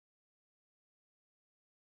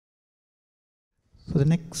So the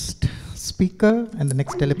next speaker and the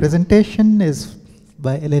next telepresentation is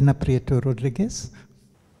by Elena Prieto Rodriguez.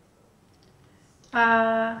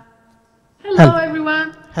 Hello,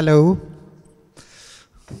 everyone. Hello.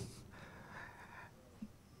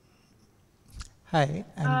 Hi.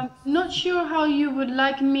 I'm not sure how you would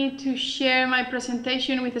like me to share my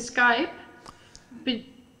presentation with Skype, but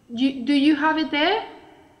do you have it there?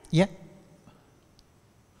 Yeah.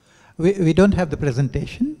 We don't have the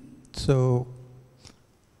presentation, so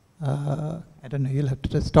I don't know, you'll have to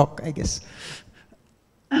just talk, I guess.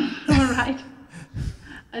 All right.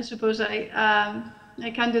 I suppose I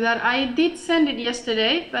can do that. I did send it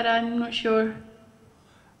yesterday, but I'm not sure.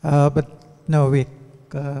 But no,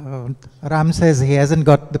 Ram says he hasn't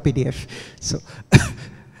got the PDF, so.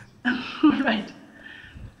 All right.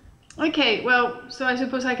 Okay, well, so I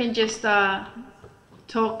suppose I can just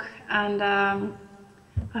talk, and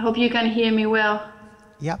I hope you can hear me well.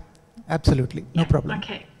 Yeah, absolutely, no problem.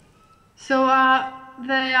 Okay. So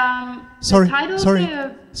the title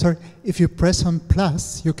sorry. If you press on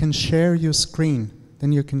plus, you can share your screen.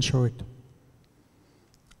 Then you can show it.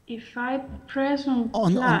 If I press on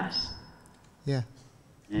plus. Yeah.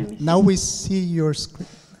 Now we see your screen.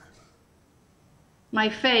 My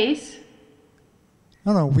face?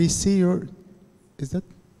 No, we see your. Is that?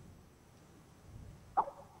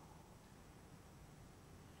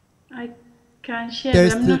 I can share,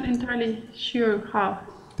 but I'm not entirely sure how.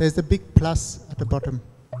 There's the big plus at the bottom.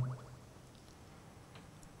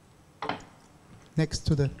 Next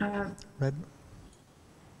to the red.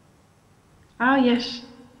 Ah, yes.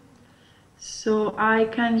 So I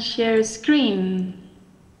can share screen.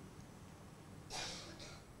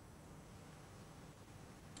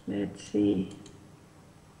 Let's see.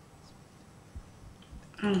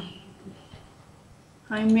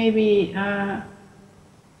 I may be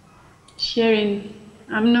sharing.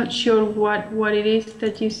 I'm not sure what it is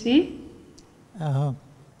that you see.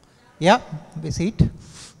 Yeah, we see it.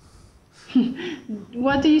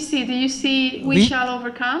 What do you see? Do you see we shall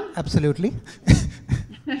overcome? Absolutely.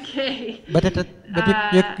 Okay. But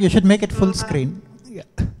you should make it full screen. Yeah.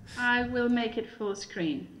 I will make it full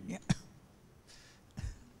screen. Yeah.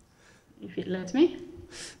 If it lets me.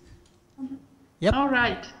 Yep. All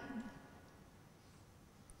right.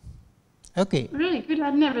 Okay. Really good.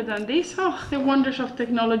 I've never done this. Oh, the wonders of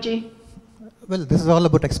technology. Well, this is all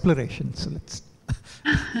about exploration, so let's.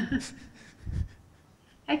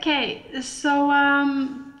 Okay, so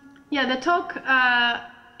yeah, the talk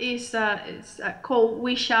is called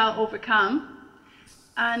 "We Shall Overcome,"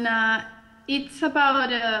 and it's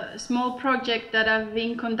about a small project that I've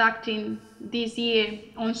been conducting this year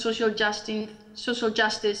on social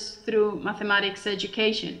justice through mathematics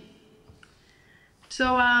education.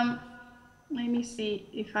 So let me see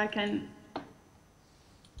if I can.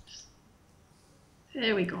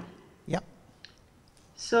 There we go. Yeah.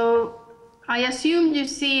 So I assume you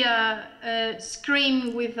see a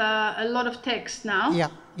screen with a lot of text now.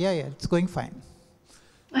 Yeah, it's going fine.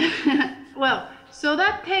 Well, so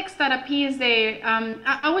that text that appears there,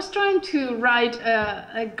 I was trying to write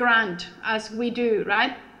a grant, as we do,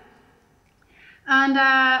 right? And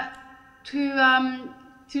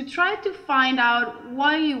to try to find out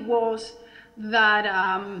why it was that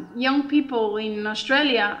young people in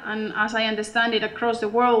Australia, and as I understand it across the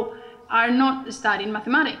world, are not studying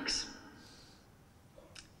mathematics.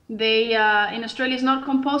 In Australia, it's not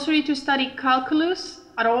compulsory to study calculus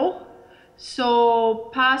at all. So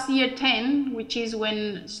past year 10, which is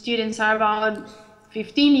when students are about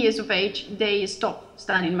 15 years of age, they stop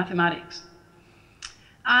studying mathematics.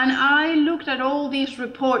 And I looked at all these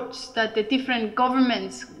reports that the different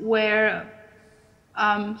governments were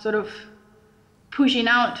sort of pushing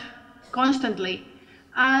out constantly.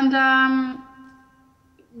 And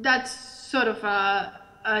that's sort of a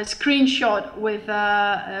screenshot with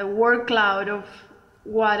a word cloud of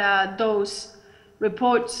what those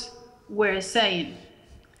reports were saying.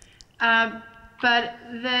 But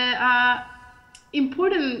the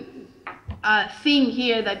important thing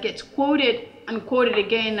here that gets quoted and quoted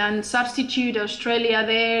again, and substitute Australia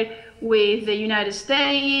there with the United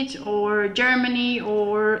States or Germany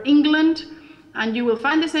or England, and you will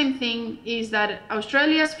find the same thing, is that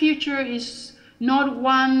Australia's future is not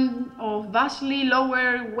one of vastly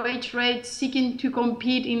lower wage rates seeking to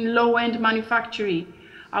compete in low-end manufacturing.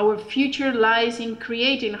 Our future lies in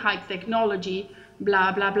creating high technology,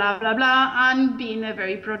 blah, blah, blah, blah, blah, and being a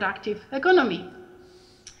very productive economy.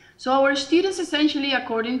 So our students essentially,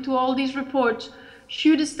 according to all these reports,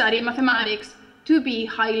 should study mathematics to be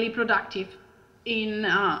highly productive in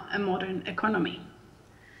a modern economy.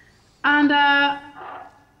 And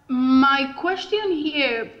my question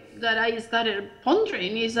here that I started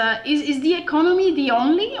pondering is the economy the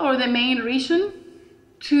only or the main reason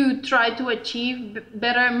to try to achieve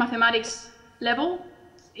better mathematics level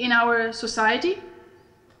in our society?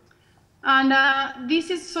 And this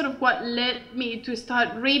is sort of what led me to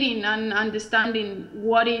start reading and understanding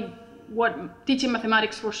what teaching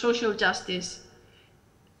mathematics for social justice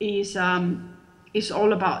is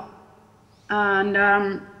all about. And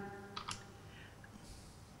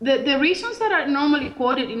the reasons that are normally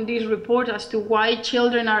quoted in this report as to why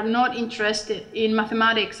children are not interested in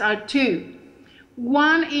mathematics are two.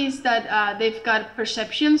 One is that they've got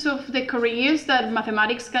perceptions of the careers that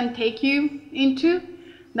mathematics can take you into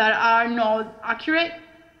that are not accurate.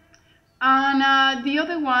 And the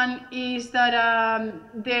other one is that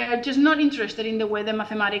they're just not interested in the way the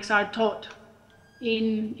mathematics are taught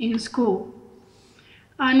in school.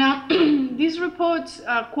 And these reports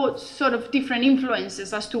quote sort of different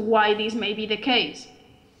influences as to why this may be the case.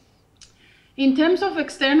 In terms of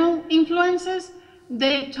external influences,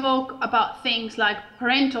 they talk about things like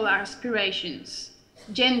parental aspirations,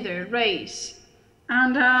 gender, race.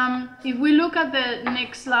 And if we look at the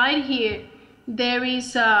next slide here, there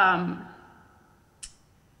is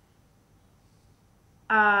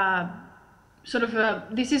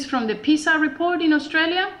this is from the PISA report in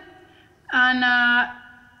Australia. And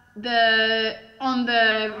on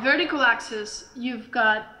the vertical axis, you've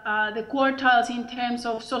got the quartiles in terms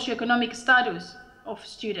of socioeconomic status of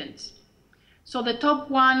students. So the top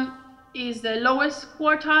one is the lowest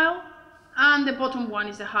quartile, and the bottom one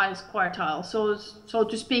is the highest quartile. So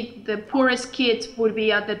to speak, the poorest kids would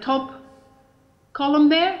be at the top column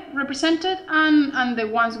there represented, and the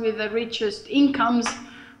ones with the richest incomes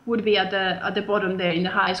would be at the bottom there in the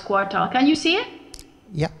highest quartile. Can you see it?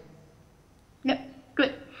 Yeah. Yeah,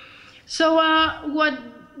 good. So what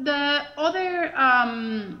the other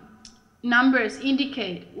numbers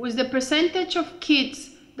indicate was the percentage of kids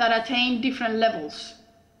that attain different levels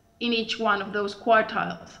in each one of those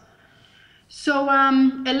quartiles. So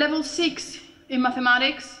a level 6 in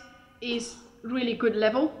mathematics is really good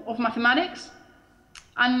level of mathematics,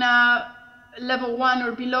 and level 1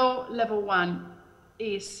 or below level 1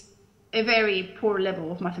 is a very poor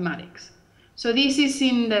level of mathematics. So this is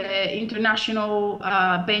in the international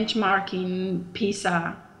benchmarking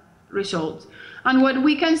PISA results. And what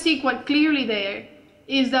we can see quite clearly there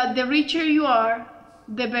is that the richer you are,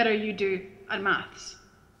 the better you do at maths.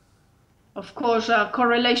 Of course,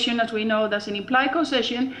 correlation, as we know, doesn't imply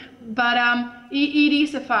causation, but it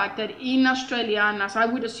is a fact that in Australia, and as I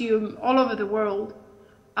would assume all over the world,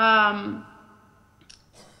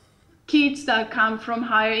 kids that come from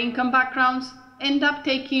higher income backgrounds end up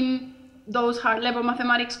taking those hard level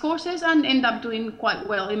mathematics courses and end up doing quite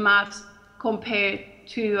well in maths compared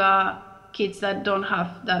to kids that don't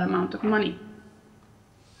have that amount of money.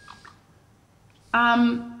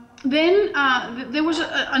 Then there was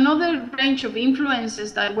another range of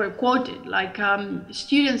influences that were quoted, like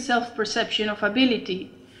student self-perception of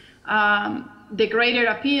ability, the greater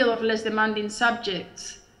appeal of less demanding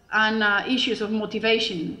subjects, and issues of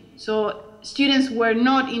motivation. So students were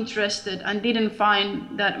not interested and didn't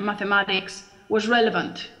find that mathematics was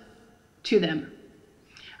relevant to them.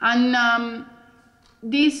 And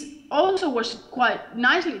this also was quite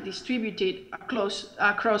nicely distributed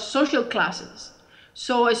across social classes.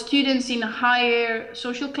 So students in higher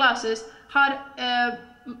social classes had a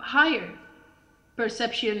higher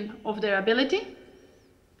perception of their ability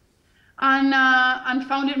and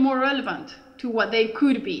found it more relevant to what they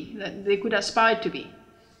could be, that they could aspire to be.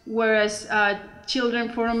 Whereas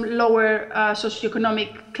children from lower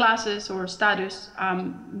socioeconomic classes or status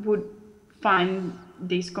would find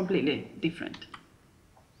this completely different.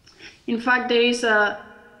 In fact, there is a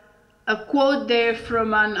quote there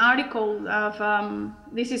from an article of,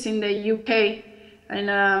 this is in the UK, and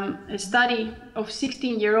a study of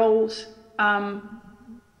 16-year-olds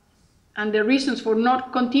and the reasons for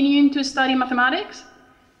not continuing to study mathematics.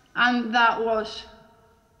 And that was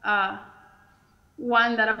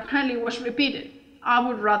one that apparently was repeated. I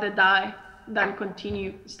would rather die than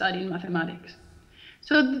continue studying mathematics.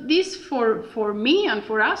 So this, for me and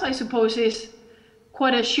for us, I suppose, is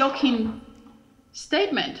quite a shocking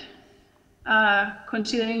statement,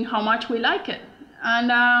 considering how much we like it.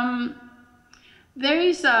 And there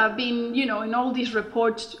is been, in all these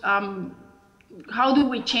reports, how do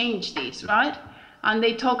we change this, right? And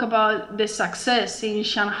they talk about the success in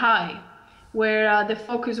Shanghai, where the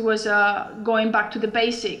focus was going back to the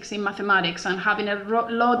basics in mathematics and having a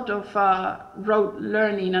lot of rote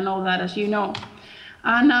learning and all that, as you know.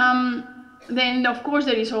 And then, of course,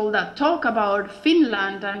 there is all that talk about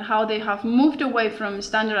Finland and how they have moved away from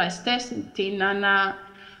standardized testing and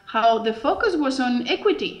how the focus was on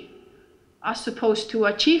equity as opposed to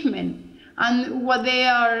achievement. And what they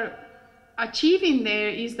are achieving there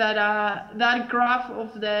is that that graph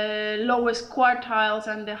of the lowest quartiles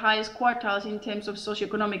and the highest quartiles in terms of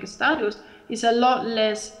socioeconomic status is a lot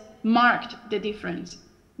less marked, the difference,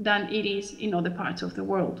 than it is in other parts of the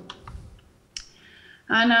world.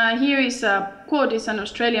 And here is a quote, it's an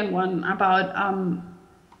Australian one, about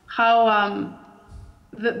how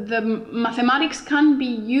the mathematics can be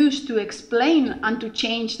used to explain and to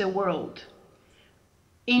change the world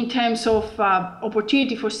in terms of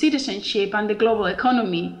opportunity for citizenship and the global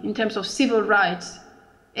economy, in terms of civil rights,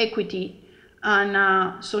 equity,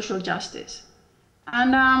 and social justice.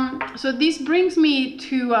 And so this brings me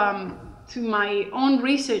to my own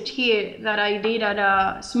research here that I did at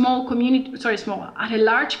a at a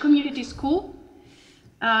large community school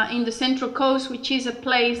in the Central Coast, which is a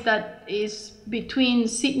place that is between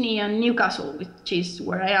Sydney and Newcastle, which is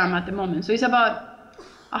where I am at the moment. So it's about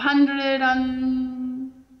 100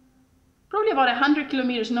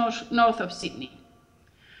 kilometers north of Sydney.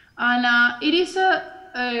 And it is a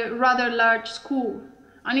rather large school,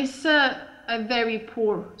 and it's a very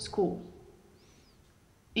poor school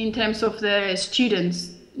in terms of the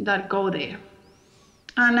students that go there.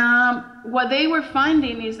 And what they were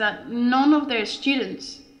finding is that none of their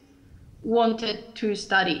students wanted to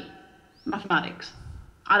study mathematics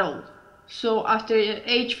at all. So after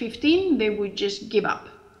age 15, they would just give up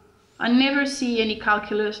and never see any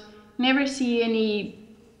calculus, never see any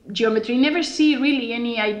geometry, never see really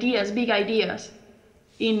any ideas, big ideas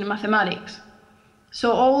in mathematics.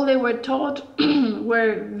 So all they were taught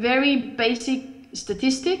were very basic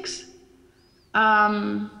statistics,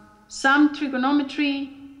 some trigonometry,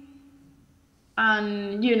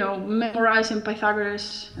 and memorizing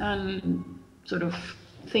Pythagoras and sort of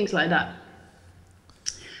things like that.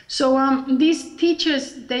 So these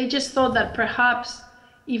teachers, they just thought that perhaps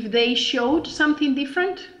if they showed something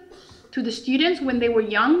different to the students when they were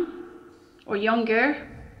young or younger,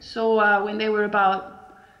 so when they were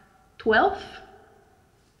about 12,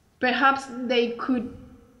 perhaps they could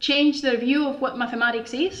change their view of what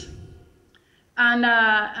mathematics is and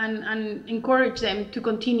encourage them to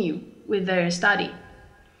continue with their study.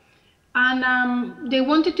 And they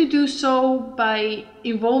wanted to do so by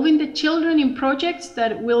involving the children in projects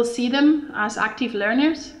that will see them as active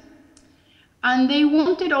learners. And they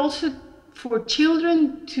wanted also for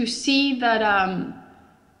children to see that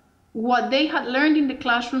what they had learned in the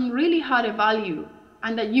classroom really had a value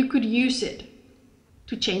and that you could use it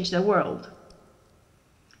to change the world.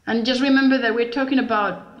 And just remember that we're talking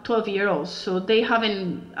about 12-year-olds, so they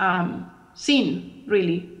haven't seen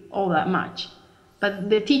really all that much. But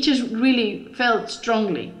the teachers really felt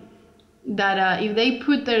strongly that if they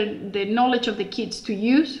put the knowledge of the kids to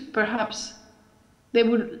use, perhaps they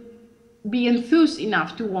would be enthused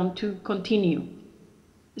enough to want to continue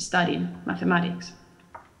studying mathematics.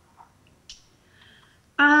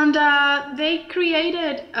 And they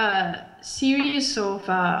created a series of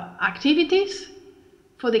activities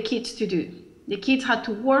for the kids to do. The kids had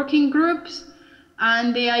to work in groups,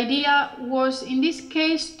 and the idea was, in this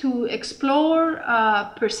case, to explore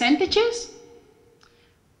percentages.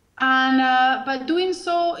 And by doing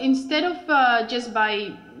so, instead of just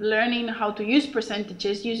by learning how to use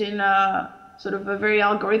percentages using sort of a very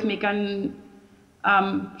algorithmic and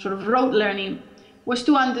sort of rote learning, was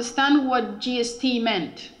to understand what GST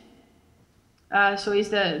meant. So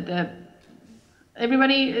is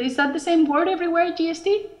everybody, is that the same word everywhere,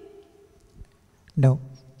 GST? No.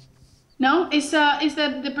 No, it's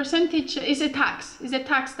the percentage, is a tax. It's a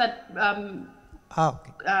tax that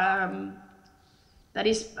Okay. that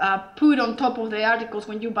is put on top of the articles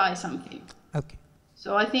when you buy something. Okay.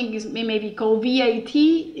 So I think it may be called VAT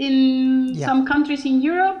in some countries in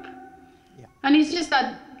Europe. Yeah. And it's just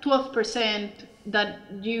that 12% that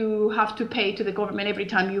you have to pay to the government every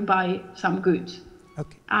time you buy some goods.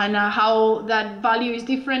 Okay. And how that value is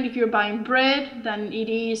different if you're buying bread than it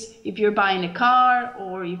is if you're buying a car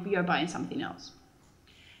or if you're buying something else.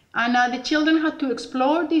 And the children had to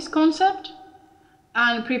explore this concept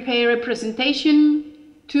and prepare a presentation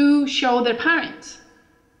to show their parents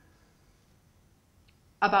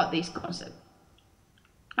about this concept.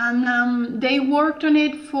 And they worked on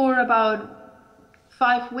it for about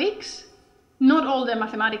 5 weeks. Not all the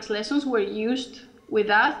mathematics lessons were used with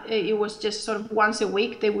that. It was just sort of once a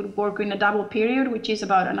week they would work in a double period, which is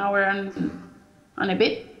about an hour and a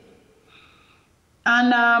bit.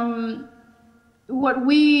 And what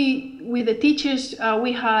with the teachers,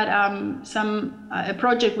 we had a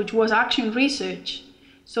project which was action research.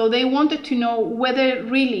 So they wanted to know whether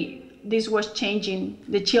really this was changing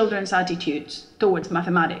the children's attitudes towards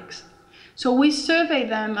mathematics. So we surveyed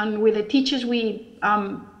them, and with the teachers we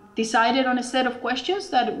decided on a set of questions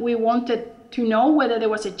that we wanted to know whether there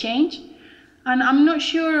was a change. And I'm not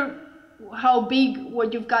sure how big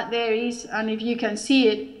what you've got there is and if you can see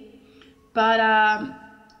it, but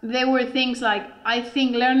there were things like, I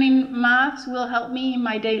think learning maths will help me in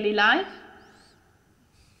my daily life.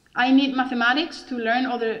 I need mathematics to learn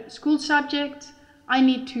other school subjects. I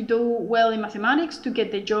need to do well in mathematics to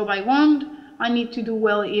get the job I want. I need to do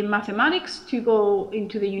well in mathematics to go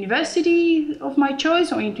into the university of my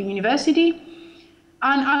choice or into university.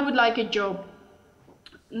 And I would like a job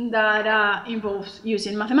that involves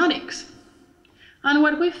using mathematics. And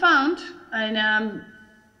what we found, and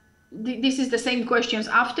this is the same questions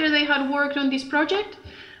after they had worked on this project,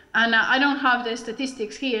 and I don't have the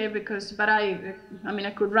statistics here but I mean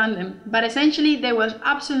I could run them, but essentially there was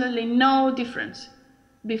absolutely no difference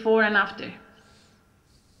before and after.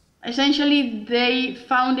 Essentially they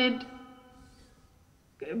found it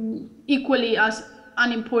equally as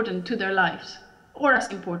unimportant to their lives, or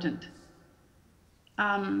as important.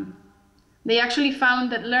 They actually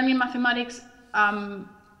found that learning mathematics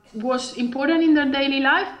was important in their daily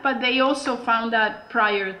life, but they also found that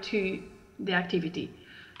prior to the activity.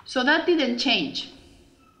 So that didn't change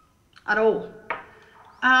at all.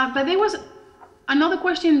 But there was another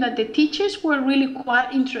question that the teachers were really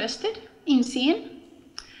quite interested in seeing,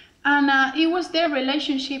 and it was their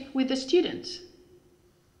relationship with the students.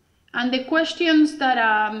 And the questions that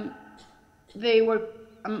they were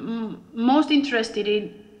most interested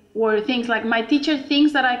in were things like, my teacher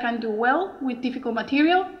thinks that I can do well with difficult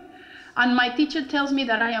material, and my teacher tells me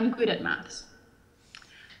that I am good at maths.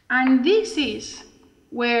 And this is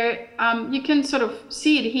where you can sort of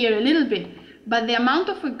see it here a little bit, but the amount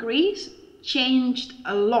of agrees changed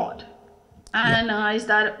a lot. And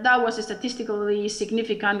that was statistically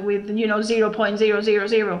significant with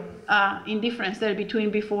 0.000 in difference there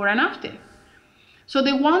between before and after. So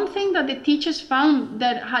the one thing that the teachers found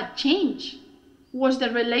that had changed was the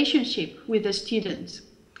relationship with the students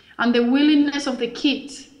and the willingness of the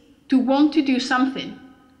kids to want to do something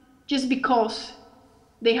just because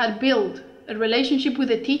they had built a relationship with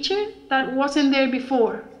the teacher that wasn't there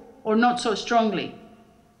before, or not so strongly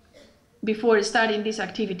before starting this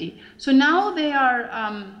activity. So now they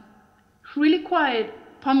are really quite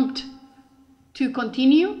pumped to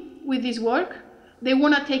continue with this work. They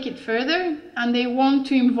want to take it further, and they want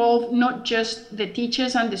to involve not just the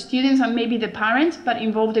teachers and the students and maybe the parents, but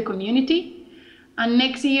involve the community. And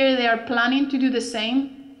next year they are planning to do the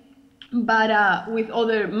same, but with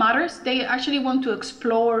other matters. They actually want to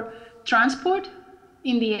explore transport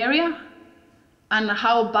in the area and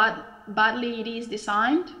how badly it is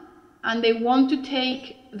designed. And they want to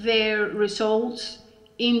take their results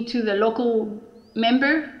into the local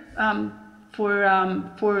member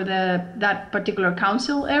for that particular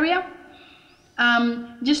council area,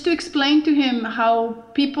 just to explain to him how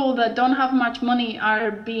people that don't have much money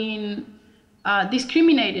are being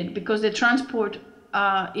discriminated because the transport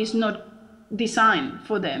is not designed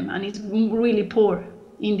for them and it's really poor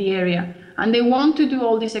in the area. And they want to do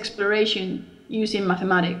all this exploration using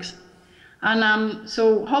mathematics. And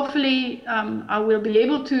so hopefully I will be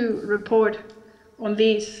able to report on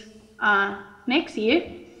this next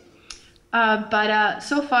year. But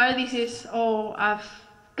so far this is all I've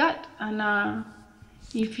got. And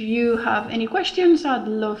if you have any questions, I'd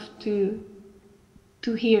love to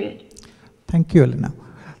hear it. Thank you, Elena.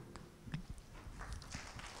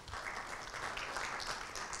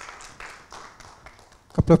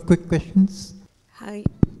 Couple of quick questions. Hi,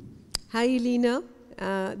 Elena.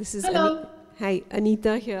 This is Hello.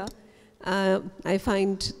 Anita here. I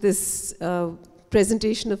find this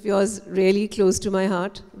presentation of yours really close to my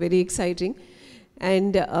heart, very exciting.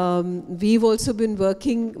 And we've also been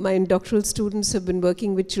working, my doctoral students have been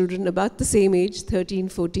working with children about the same age, 13,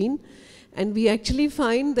 14. And we actually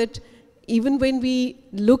find that even when we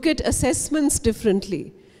look at assessments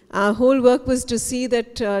differently, our whole work was to see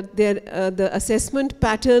that the assessment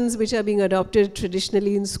patterns which are being adopted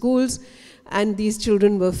traditionally in schools, and these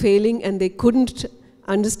children were failing and they couldn't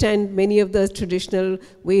understand many of the traditional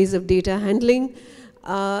ways of data handling.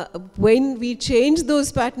 When we changed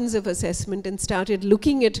those patterns of assessment and started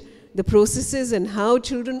looking at the processes and how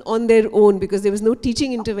children on their own, because there was no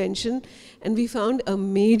teaching intervention, and we found a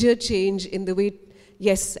major change in the way,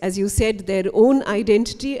 yes, as you said, their own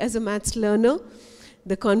identity as a maths learner,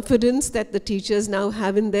 the confidence that the teachers now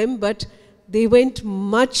have in them, but They went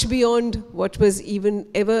much beyond what was even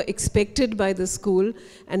ever expected by the school.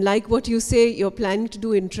 And like what you say, you're planning to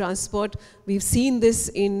do in transport. We've seen this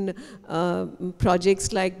in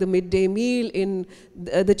projects like the midday meal, in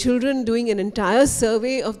the children doing an entire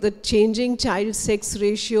survey of the changing child sex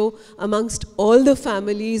ratio amongst all the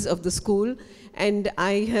families of the school. And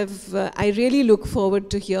I really look forward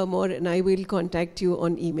to hear more, and I will contact you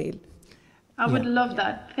on email. I would love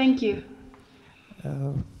that. Thank you.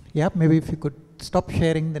 Yeah, maybe if you could stop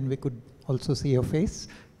sharing, then we could also see your face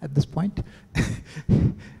at this point.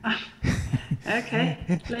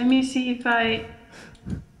 Okay, let me see if I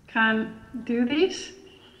can do this.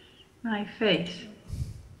 My face.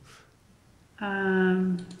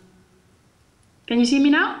 Can you see me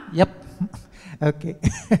now? Yep. Okay.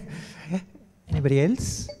 Anybody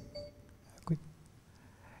else? Quick.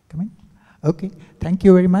 Come in. Okay. Thank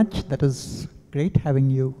you very much. That was great having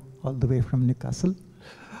you all the way from Newcastle.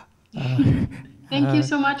 Thank you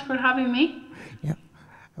so much for having me. Yeah,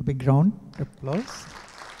 a big round of applause.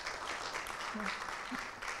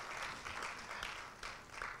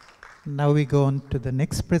 Now we go on to the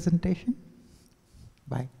next presentation.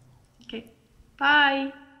 Bye. Okay,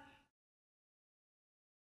 bye.